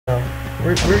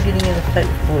we're getting in a fight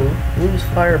with Blue. Blue's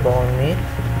fireballing me.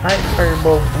 I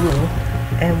fireball Blue,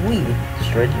 and we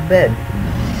destroyed the bed.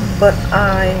 But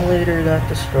I later got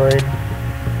destroyed,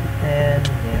 and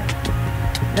yeah.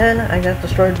 Then I got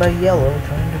destroyed by Yellow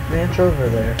trying to branch over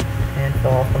there, and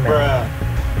fell off the map.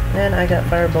 Then I got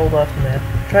fireballed off the map,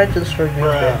 tried to destroy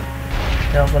Green's bed,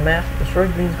 fell off the map,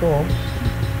 destroyed Green's golem,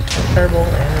 fireball,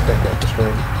 and the bed got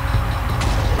destroyed.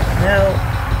 Now,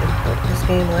 this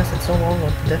game lasted so long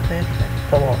with the deathmatch, I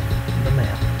fell off the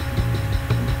map.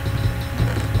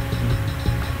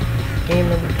 Game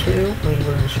number 2, we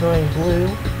were destroying Blue,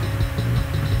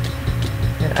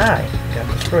 and I got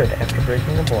destroyed after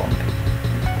breaking a block.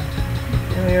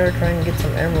 And we are trying to get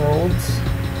some emeralds.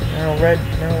 Now red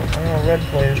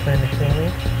player's trying to kill me.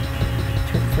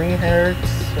 2 free hearts,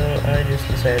 so I just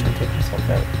decided to take myself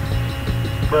out.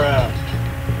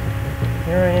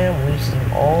 Here I am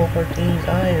wasting all of our team's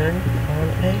iron on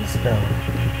endstone.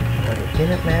 But it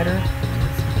didn't matter,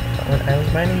 when I was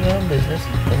minding my own business,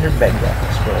 and your bed got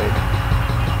destroyed.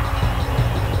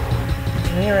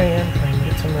 And here I am trying to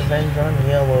get some revenge on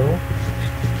Yellow.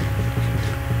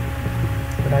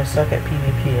 But I suck at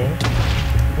PvPing.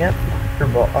 Yep,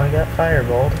 I got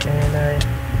fireballed, and I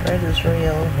tried to destroy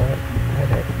Yellow, but I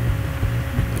did.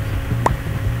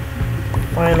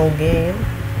 Final game.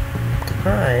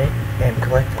 I am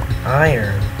collecting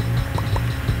iron.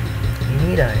 You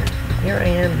need iron. Here I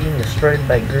am being destroyed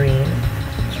by Green.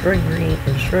 Destroyed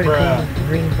a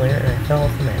green player, and I fell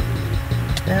off the map.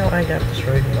 Now I got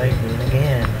destroyed by Green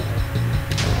again.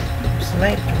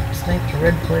 Sniped a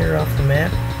red player off the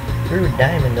map. Threw a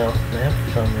diamond off the map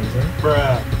for some reason.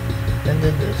 Then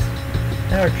did this.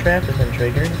 Now our trap has been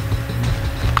triggered.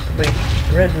 Wait,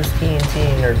 red was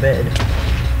TNTing our bed.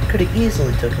 Could have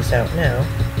easily took us out now,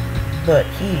 but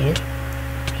he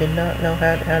did not know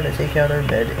how to take out our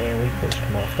bed, and we pushed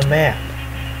him off the map.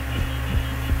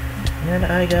 And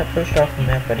I got pushed off the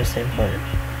map by the same player.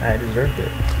 I deserved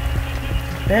it.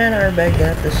 Then our bed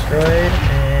got destroyed,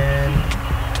 and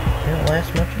it didn't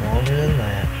last much longer than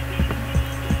that.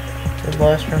 The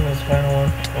last round was the final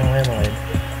one. Oh, I lied.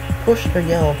 Pushed the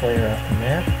yellow player off the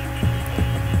map.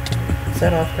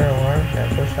 Set off their alarm, got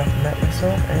pushed off the map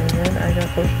myself, and then I got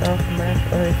pushed off the map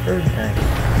for a 3rd time.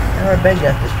 Now our bed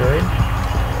got destroyed.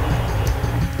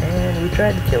 And we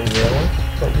tried to kill Yellow,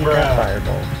 but we got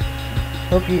fireballed.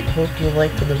 Hope you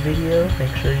liked the video.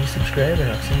 Make sure you subscribe, and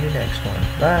I'll see you next one.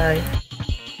 Bye!